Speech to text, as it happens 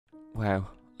Wow.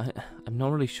 I'm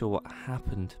not really sure what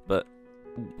happened, but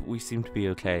we seem to be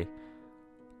okay.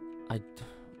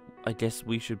 I guess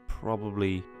we should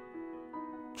probably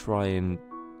try and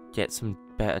get some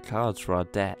better cards for our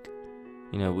deck.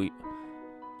 You know,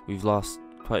 we've lost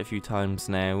quite a few times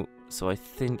now, so I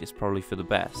think it's probably for the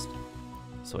best.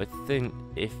 So I think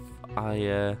if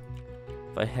I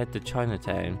head to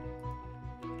Chinatown,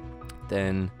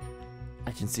 then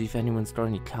I can see if anyone's got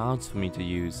any cards for me to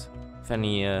use. If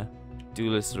any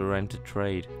duelists are around to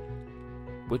trade.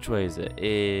 Which way is it?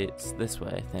 It's this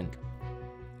way, I think.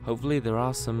 Hopefully there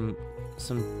are some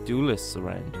duelists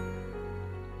around.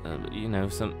 You know,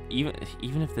 even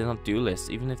if they're not duelists,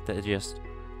 even if they're just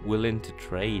willing to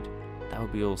trade, that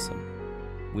would be awesome.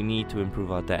 We need to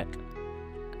improve our deck,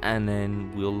 and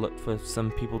then we'll look for some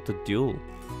people to duel.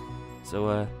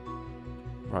 So,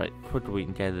 right, quicker we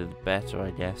can get it, the better,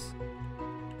 I guess.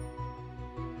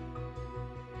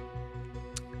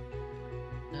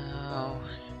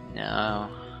 No.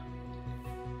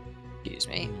 Excuse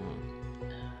me.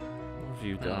 What have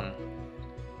you done?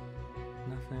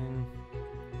 Nothing.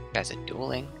 Guys are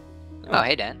dueling. Oh,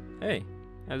 hey Dan. Hey,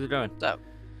 how's it going? What's up?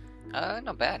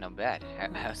 Not bad, not bad.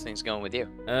 How's things going with you?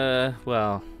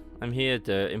 Well, I'm here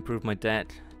to improve my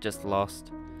deck. Just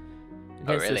lost.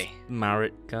 Oh, really? This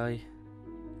Marek guy.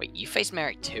 Wait, you faced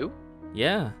Marek too?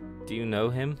 Yeah. Do you know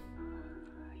him?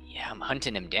 Yeah, I'm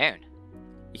hunting him down.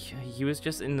 He was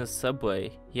just in the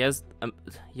subway. He has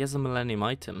a Millennium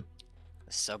item.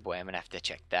 The subway, I'm gonna have to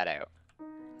check that out.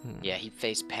 Yeah, he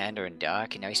faced Panda and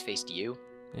Dark, and now he's faced you.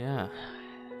 Yeah.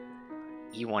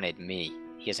 He wanted me.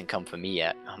 He hasn't come for me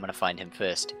yet. I'm gonna find him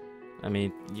first. I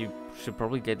mean, you should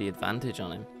probably get the advantage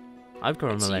on him. I've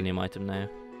got a Millennium item now.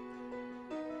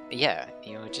 Yeah,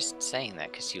 you were just saying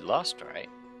that because you lost, right?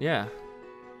 Yeah.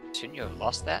 Shouldn't you have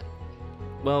lost that?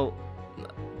 Well,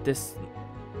 this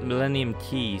Millennium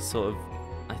Key sort of,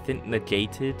 I think,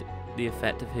 negated the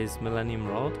effect of his Millennium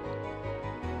Rod.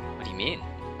 What do you mean?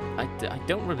 I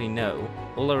don't really know.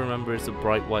 All I remember is a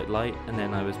bright white light, and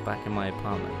then I was back in my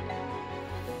apartment.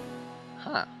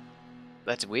 Huh.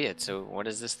 That's weird. So what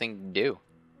does this thing do?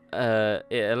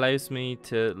 It allows me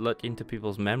to look into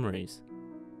people's memories.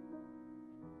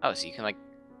 Oh, so you can, like,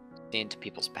 see into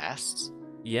people's pasts?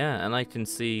 Yeah, and I can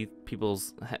see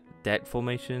people's deck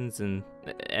formations and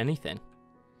anything.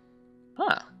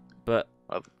 Huh. But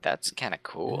well, that's kind of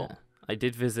cool. Yeah, I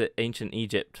did visit ancient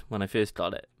Egypt when I first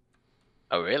got it.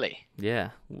 Oh, really?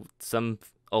 Yeah, some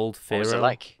old pharaoh. What was it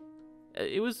like?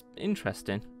 It was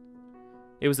interesting.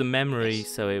 It was a memory,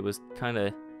 Nice. so it was kind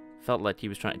of felt like he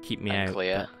was trying to keep me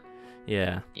Unclear. out.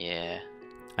 Yeah. Yeah.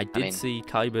 I did see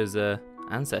Kaiba's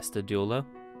ancestor duel though.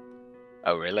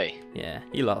 Oh, really? Yeah,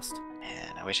 he lost.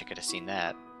 Man, I wish I could have seen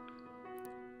that.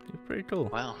 It was pretty cool.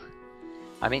 Well,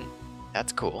 I mean,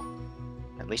 that's cool.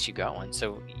 At least you got one.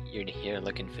 So you're here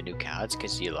looking for new cards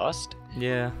because you lost?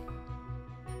 Yeah.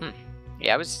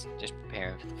 Yeah, I was just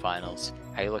preparing for the finals.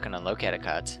 How you looking on locator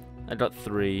cards? I got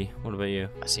 3. What about you?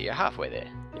 I see you're halfway there.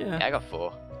 Yeah. Yeah, I got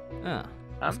 4. Ah,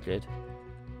 that's good.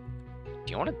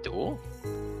 Do you want a duel?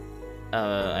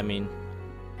 I mean,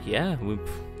 yeah, we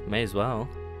may as well.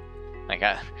 Like,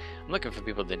 I'm looking for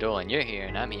people to duel, and you're here,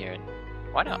 and I'm here, and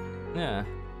why not? Yeah.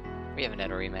 We haven't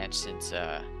had a rematch since,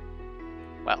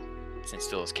 well, since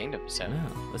Duel's Kingdom, so... Yeah.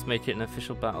 Let's make it an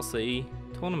official Battle City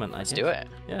tournament, Let's do it.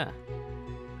 Yeah.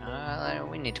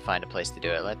 We need to find a place to do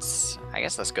it. I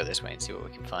guess let's go this way and see what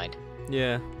we can find.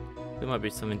 Yeah. There might be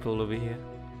something cool over here.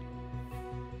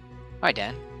 Alright,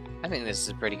 Dan. I think this is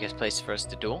a pretty good place for us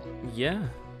to duel. Yeah.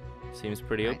 Seems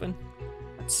pretty Right. open.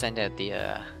 Let's send out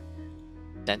the,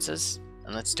 sensors,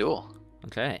 and let's duel.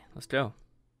 Okay, let's go.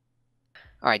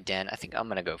 Alright, Dan, I think I'm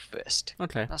gonna go first.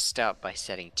 Okay. I'll start by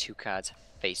setting 2 cards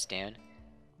face down,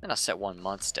 then I'll set 1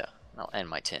 monster, and I'll end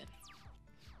my turn.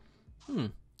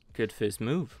 Good first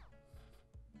move.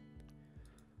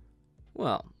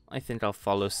 Well, I think I'll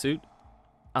follow suit.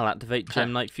 I'll activate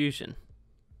Gem Knight Fusion.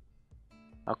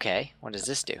 Okay, what does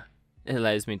this do? It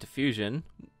allows me to fusion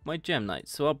my Gem Knight,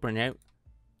 so I'll bring out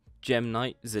Gem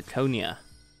Knight Zirconia.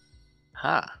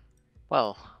 Ha.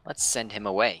 Well, let's send him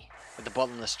away with the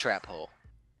bottomless trap hole.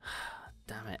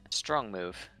 Damn it. Strong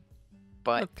move,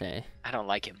 but Okay. I don't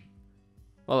like him.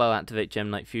 Well, I'll activate Gem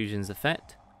Knight Fusion's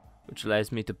effect, which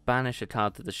allows me to banish a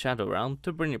card to the Shadow Realm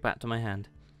to bring it back to my hand.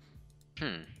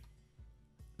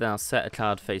 Then I'll set a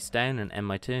card face down and end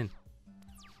my turn.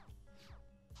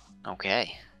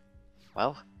 Okay.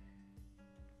 Well,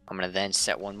 I'm gonna then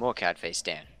set 1 more card face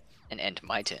down and end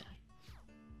my turn.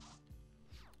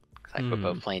 Looks like we're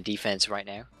both playing defense right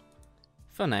now.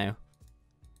 For now.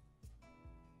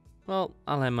 Well,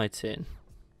 I'll end my turn.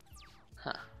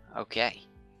 Huh. Okay.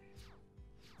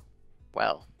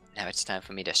 Well, now it's time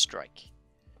for me to strike.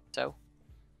 So,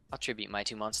 I'll tribute my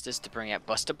 2 monsters to bring out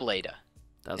Buster Blader in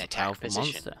That's a attack powerful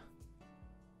position. monster.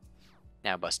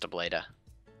 Now, Buster Blader,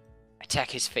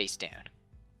 attack his face down.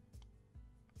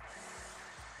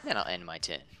 Then I'll end my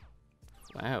turn.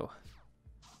 Wow.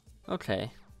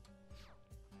 Okay.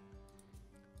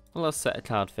 Well, I'll set a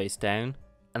card face down,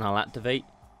 and I'll activate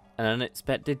an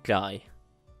unexpected guy.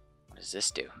 What does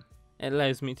this do? It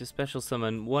allows me to special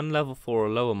summon one level 4 or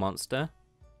lower monster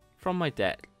from my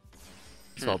deck.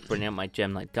 So I'll bring out my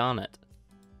Gem Knight Garnet.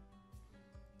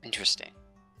 Interesting.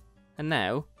 And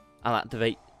now, I'll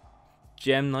activate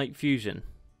Gem Knight Fusion.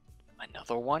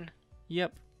 Another one?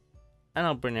 Yep. And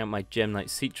I'll bring out my Gem Knight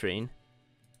Citrine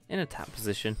in a tap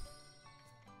position.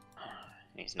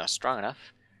 He's not strong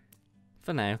enough.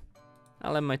 For now,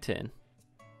 I'll end my turn.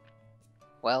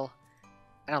 Well,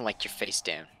 I don't like your face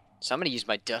down, so I'm gonna use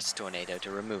my Dust Tornado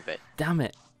to remove it. Damn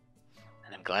it.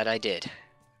 And I'm glad I did.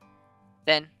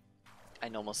 Then, I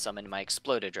normal summon my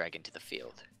Exploder Dragon to the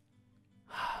field.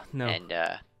 No. And,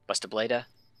 Buster Blader,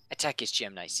 attack his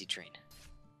Gem Knight Citrine.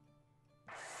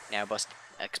 Now,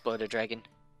 Exploder Dragon,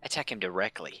 attack him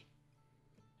directly.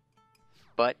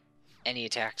 But, any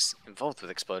attacks involved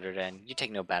with Exploder Dragon, you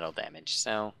take no battle damage,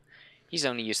 so he's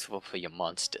only useful for your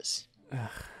monsters. Ugh.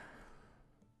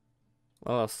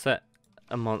 Well, I'll set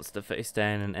a monster face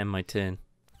down and end my turn.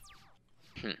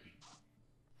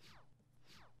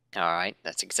 Alright,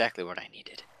 that's exactly what I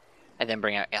needed. I then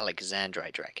bring out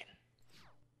Alexandrite Dragon,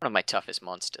 one of my toughest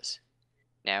monsters.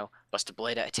 Now, Buster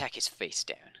Blader, attack his face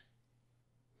down.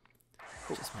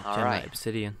 Just my Gem Knight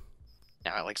Obsidian.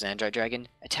 Now, Alexandrite Dragon,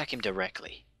 attack him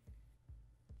directly.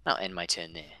 I'll end my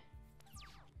turn there.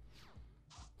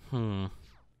 Well,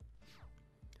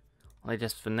 I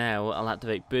guess for now, I'll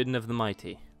activate Burden of the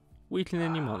Mighty,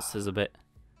 weakening your monsters a bit.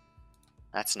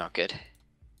 That's not good.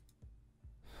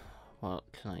 What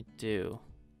can I do?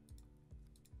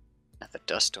 Another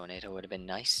Dust Tornado would have been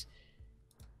nice.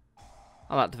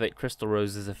 I'll activate Crystal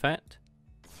Rose's effect,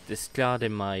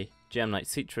 discarding my Gem Knight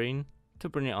Citrine to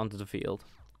bring it onto the field.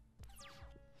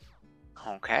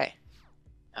 Okay.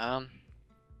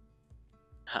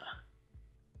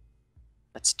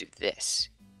 Let's do this.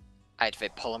 I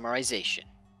activate Polymerization,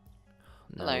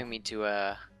 allowing me to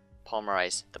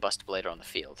polymerize the Buster Blader on the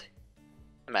field.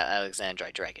 I'm at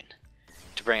Alexandrite Dragon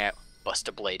to bring out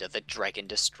Buster Blader, the Dragon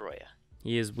Destroyer.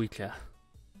 He is weaker.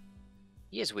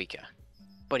 He is weaker,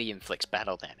 but he inflicts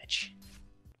battle damage.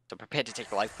 So prepare to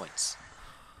take life points.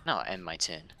 Now I'll end my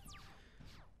turn.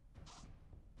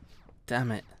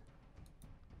 Damn it.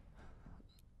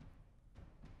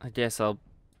 I guess I'll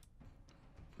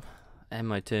end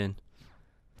my turn.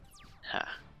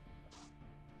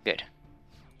 Good.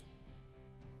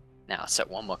 Now I'll set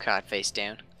one more card face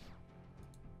down.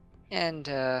 And,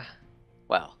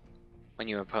 well, when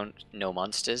your opponent no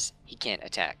monsters, he can't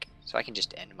attack. So I can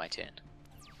just end my turn.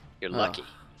 You're lucky.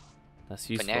 That's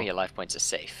useful. For now, your life points are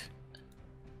safe.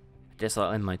 I guess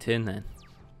I'll end my turn then.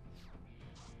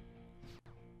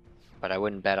 But I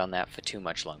wouldn't bet on that for too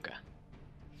much longer.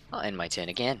 I'll end my turn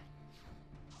again.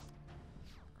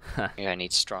 You're gonna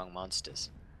need strong monsters.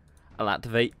 I'll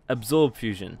activate Absorb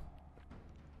Fusion.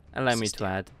 Allow me to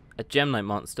add a Gem Knight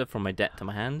monster from my deck to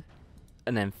my hand,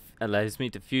 and then allows me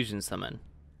to fusion summon.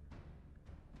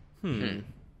 So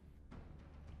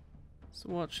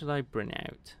what should I bring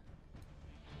out?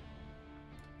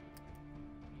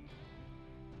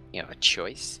 You have a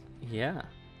choice? Yeah.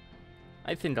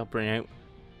 I think I'll bring out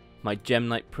my Gem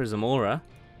Knight Prismora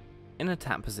in a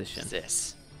tap position. What's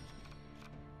this?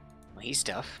 Well, he's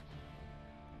tough.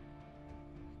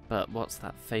 But what's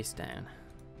that face down?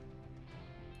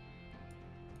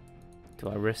 Do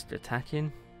I risk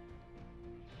attacking?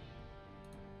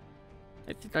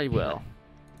 I think I will.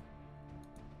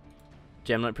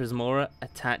 Gem Knight Prismora,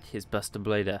 attack his Buster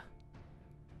Blader.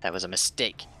 That was a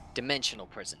mistake. Dimensional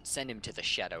prison. Send him to the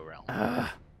Shadow Realm.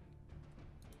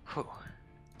 Whew.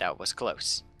 That was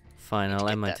close. Fine, I'll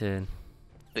end my turn.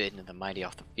 Burden of the Mighty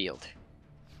off the field.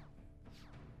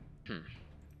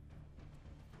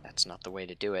 That's not the way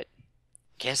to do it.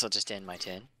 Guess I'll just end my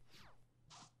turn.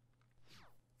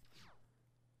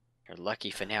 You're lucky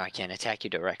for now I can't attack you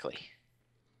directly.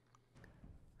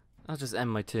 I'll just end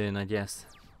my turn, I guess.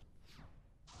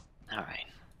 Alright.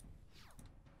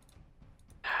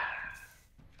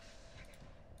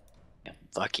 You're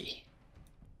lucky.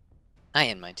 I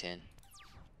end my turn.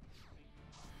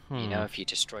 You know, if you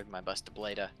destroyed my Buster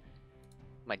Blader,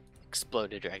 my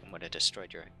Exploded Dragon would have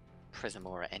destroyed your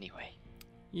Prismora anyway.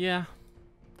 Yeah,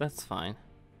 that's fine.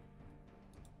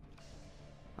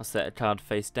 I'll set a card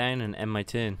face down and end my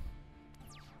turn.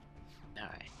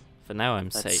 Alright. For now, I'm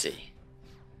Let's safe. see.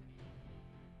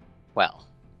 Well,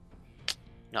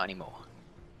 not anymore.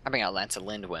 I bring out Lancer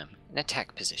Lindworm in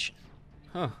attack position,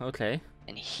 Oh, okay.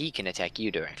 and he can attack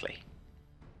you directly.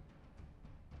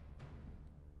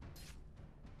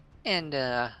 And,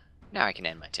 now I can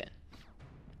end my turn.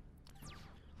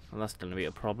 Well, that's going to be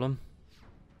a problem.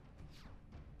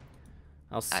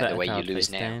 I'll set Either a way, you card lose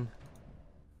face now. down.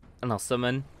 And I'll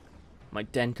summon my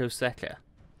Denko Sekka.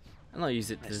 And I'll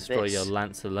use it to What's destroy your this?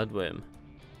 Lancer Ludworm.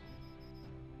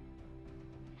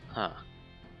 Huh.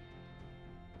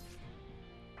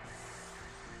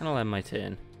 And I'll end my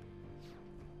turn.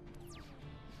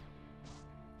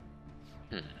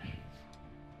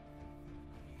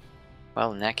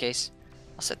 Well, in that case,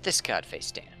 I'll set this card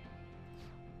face down.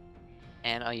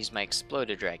 And I'll use my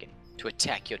Exploder Dragon to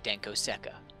attack your Denko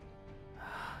Sekka.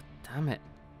 Damn it.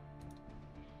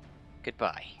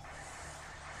 Goodbye.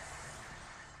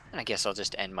 And I guess I'll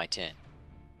just end my turn.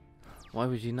 Why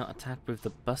would you not attack with the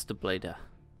Buster Blader?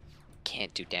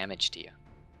 Can't do damage to you.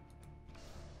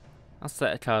 I'll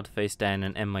set a card face down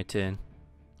and end my turn.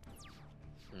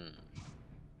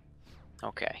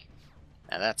 Okay.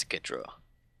 Now that's a good draw.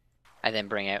 I then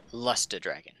bring out Luster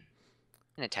Dragon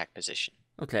in attack position.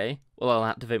 Okay, well I'll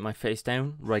activate my face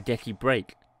down Raigeki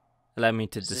Break. Allow me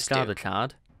to What does this discard do? a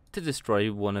card to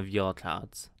destroy one of your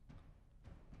cards.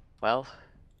 Well,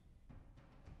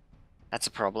 that's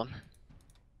a problem.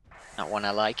 Not one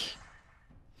I like.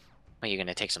 Well, you're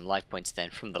gonna take some life points then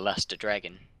from the Luster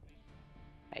Dragon.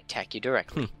 I attack you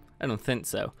directly. I don't think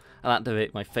so. I'll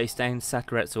activate my face down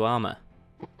Sakuretsu Armor.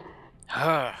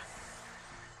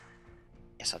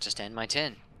 Guess I'll just end my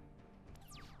turn.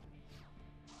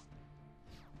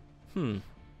 Burden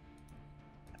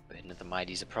of the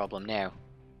Mighty's a problem now.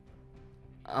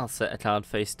 I'll set a card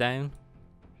face down.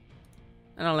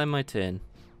 And I'll end my turn.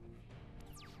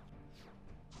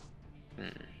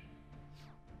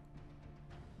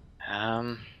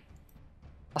 I'll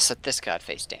set this card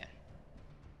face down.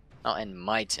 I'll end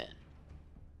my turn.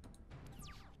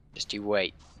 Just you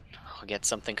wait. I'll get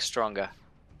something stronger.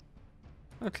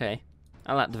 Okay.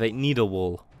 I'll activate Needle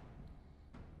Wall.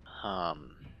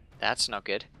 That's not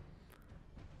good.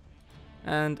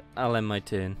 And I'll end my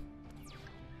turn.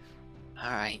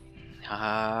 Alright.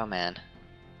 Oh, man.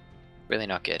 Really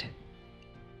not good.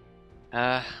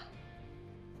 I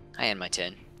end my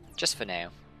turn. Just for now.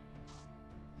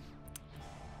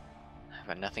 I've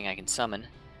got nothing I can summon.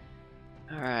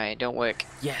 Alright, don't work.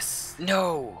 Yes!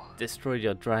 No! Destroyed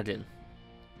your dragon.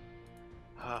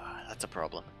 That's a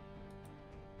problem.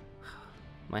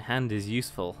 My hand is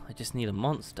useful. I just need a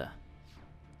monster.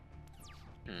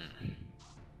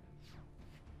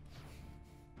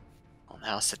 Well,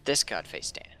 now I'll set this card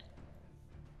face down.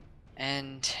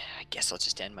 And I guess I'll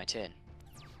just end my turn.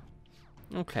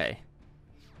 Okay.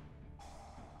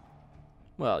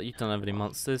 Well, you don't have any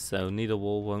monsters, so Needle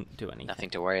Wall won't do anything. Nothing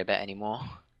to worry about anymore.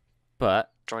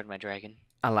 But Destroyed my dragon.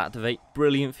 I'll activate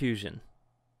Brilliant Fusion.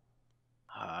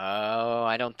 Oh,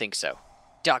 I don't think so.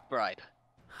 Dark Bribe.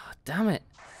 Oh, damn it.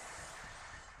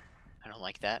 I don't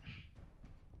like that.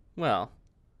 Well,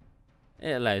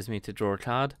 it allows me to draw a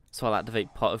card, so I'll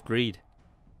activate Pot of Greed.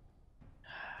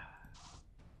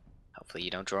 Hopefully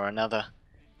you don't draw another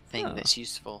thing Oh. that's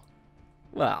useful.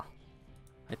 Well,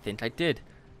 I think I did.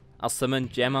 I'll summon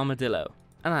Gem Armadillo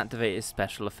and activate his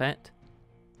special effect.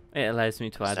 It allows me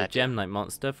to What's add a that do? Gem Knight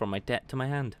monster from my deck to my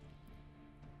hand.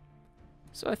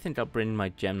 So I think I'll bring my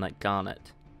Gem Knight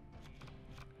Garnet.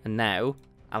 And now,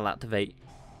 I'll activate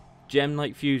Gem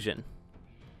Knight Fusion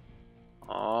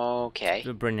Okay.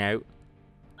 to bring out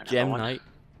Another Gem one. Knight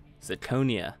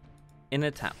Zirconia in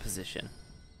attack position.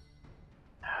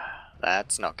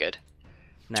 That's not good.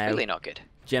 It's Now, really not good.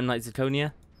 Gem Knight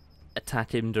Zirconia,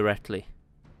 attack him directly.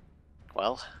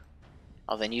 Well,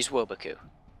 I'll then use Wobaku.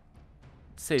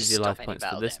 Saves you Stop life any points for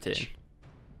battle this damage.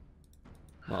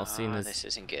 turn. Well, seeing as this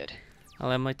isn't good.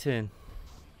 I'll end my turn.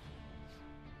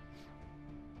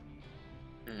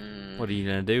 What are you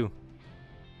gonna do?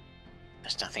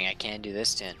 There's nothing I can do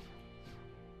this turn.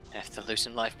 I have to lose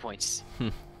some life points.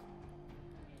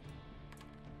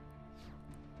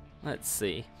 Let's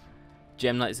see.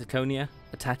 Gem Knight Zirconia,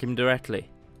 attack him directly.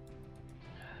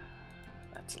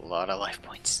 That's a lot of life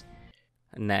points.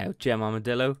 And now, Gem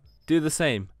Armadillo, do the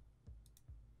same.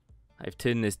 I've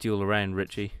turned this duel around,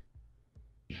 Richie.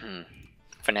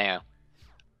 For now.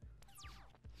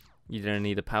 You're gonna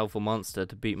need a powerful monster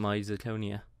to beat my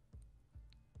Zirconia.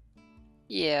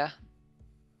 Yeah.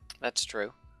 That's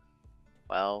true.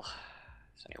 Well,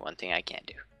 there's only one thing I can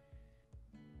do.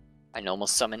 I normal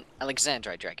summon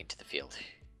Alexandrite Dragon to the field.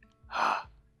 Your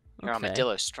Okay.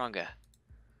 Armadillo's stronger.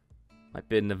 My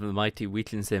Burden of the Mighty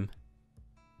weakens him.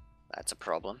 That's a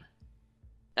problem. In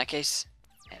that case,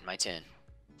 And my turn.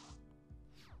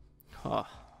 Oh.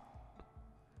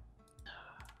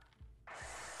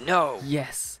 No!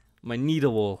 Yes! My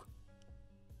Needle Wall.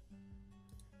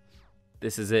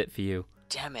 This is it for you.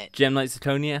 Damn it. Gem Knight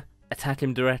Zirconia, attack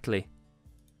him directly.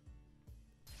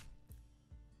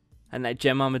 And that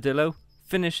Gem Armadillo,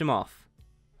 finish him off.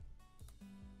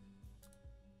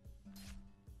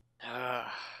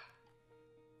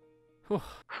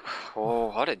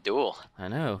 Oh, what a duel. I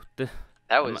know.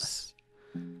 That was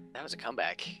a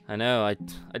comeback. I know,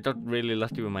 I got really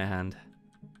lucky with my hand.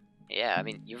 Yeah, I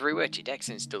mean, you've reworked your deck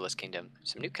since Duelist Kingdom.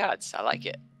 Some new cards, I like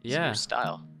it. Some Yeah. new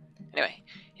style. Anyway,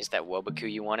 here's that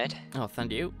Wobaku you wanted. Oh,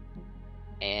 thank you.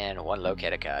 And one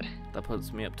locator card. That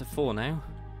puts me up to 4 now.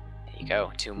 There you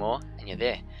go, 2 more, and you're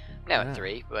there. Now Yeah. at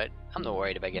 3, but I'm not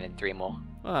worried about getting 3 more.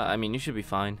 Well, I mean, you should be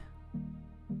fine.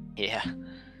 Yeah.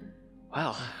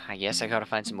 Well, I guess I gotta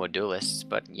find some more duelists,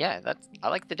 but yeah, I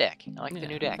like the deck. I like the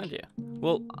new deck. Thank you.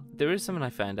 Well, there is something I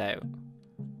found out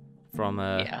from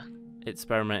Yeah.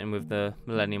 experimenting with the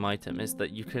Millennium item, is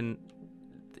that you can...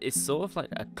 It's sort of like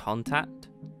a contact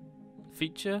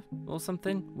feature or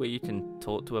something, where you can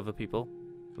talk to other people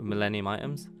with Millennium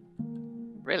items.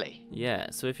 Really?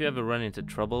 Yeah, so if you ever run into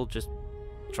trouble, just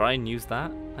try and use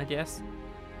that, I guess.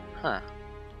 Huh.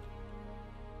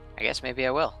 I guess maybe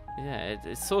I will. Yeah,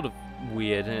 it's sort of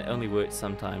weird and it only works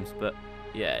sometimes, but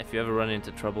yeah, if you ever run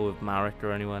into trouble with Marek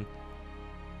or anyone,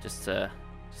 just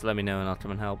let me know and I'll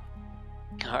come and help.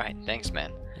 Alright, thanks,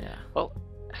 man. Yeah. Well,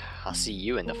 I'll see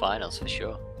you in the finals for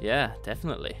sure. Yeah,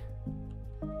 definitely.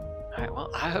 Alright, well,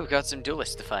 I've got some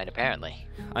duelists to find, apparently.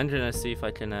 I'm gonna see if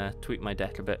I can tweak my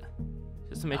deck a bit,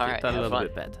 just to make Alright, it that a have little fun.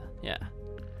 bit better. Yeah.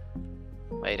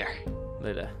 Later.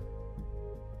 Later.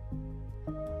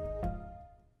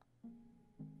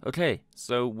 Okay,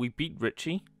 so we beat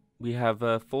Richie. We have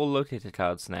 4 locator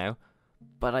cards now,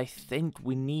 but I think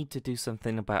we need to do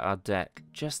something about our deck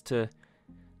just to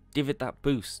give it that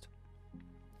boost.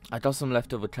 I got some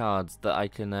leftover cards that I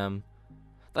can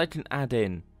add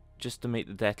in just to make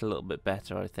the deck a little bit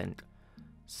better, I think.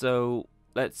 So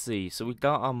let's see. So we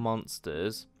got our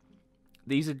monsters.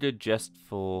 These are good just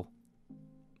for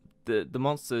the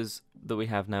monsters that we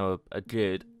have now are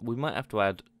good. We might have to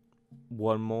add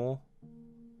one more,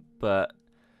 but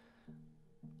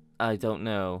I don't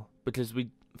know, because we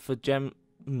don't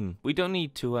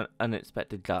need 2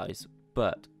 unexpected guys,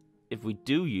 but if we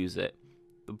do use it,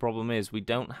 the problem is we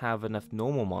don't have enough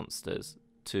normal monsters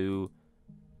to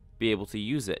be able to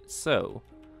use it. So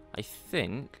I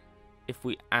think if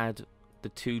we add the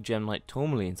 2 Gem Knight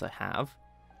Tourmalines I have,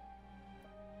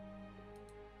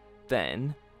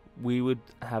 then we would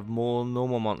have more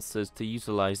normal monsters to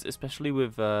utilize, especially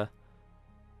with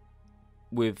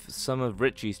some of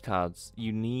Richie's cards.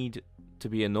 You need to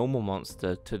be a normal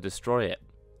monster to destroy it,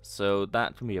 so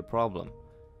that can be a problem.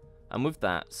 And with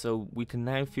that, so we can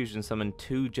now fusion summon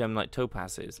 2 Gem Knight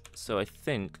Topazes, so I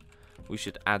think we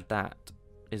should add that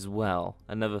as well,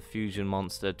 another fusion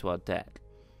monster to our deck.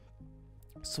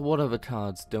 So what other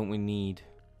cards don't we need?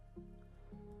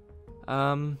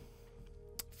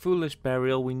 Foolish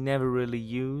Burial we never really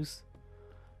use.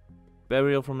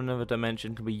 Burial from Another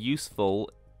Dimension can be useful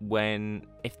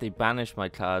if they banish my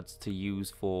cards to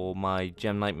use for my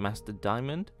Gem Knight Master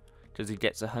Diamond, because he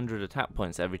gets 100 attack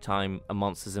points every time a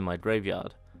monster's in my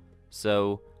graveyard.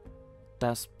 So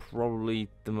that's probably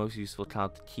the most useful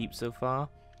card to keep so far.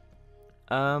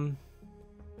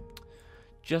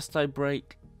 Just I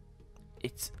Break,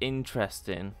 it's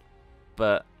interesting,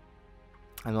 but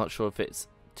I'm not sure if it's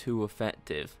too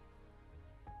effective.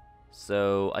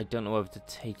 So I don't know whether to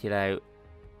take it out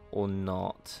or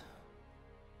not.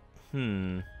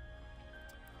 I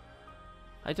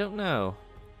don't know.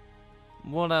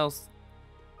 What else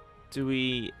do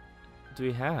we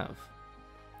have?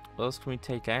 What else can we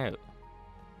take out?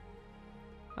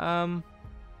 I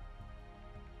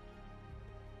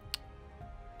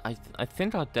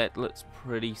think our deck looks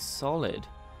pretty solid.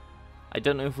 I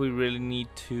don't know if we really need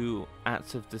 2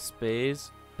 Acts of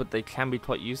Despairs, but they can be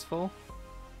quite useful.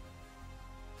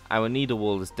 Our Needle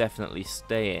Wall is definitely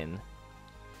staying.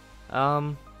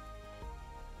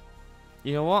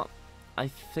 You know what? I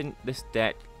think this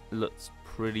deck looks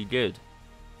pretty good.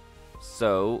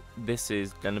 So this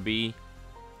is going to be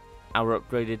our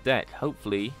upgraded deck.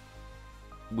 Hopefully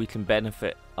we can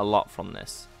benefit a lot from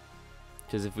this.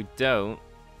 Because if we don't,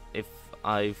 if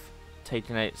I've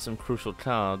taken out some crucial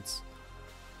cards,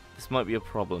 this might be a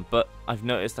problem. But I've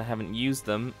noticed I haven't used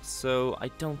them, so I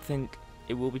don't think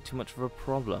it will be too much of a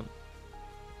problem.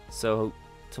 So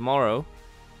tomorrow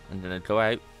I'm going to go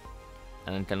out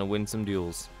and I'm going to win some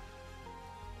duels.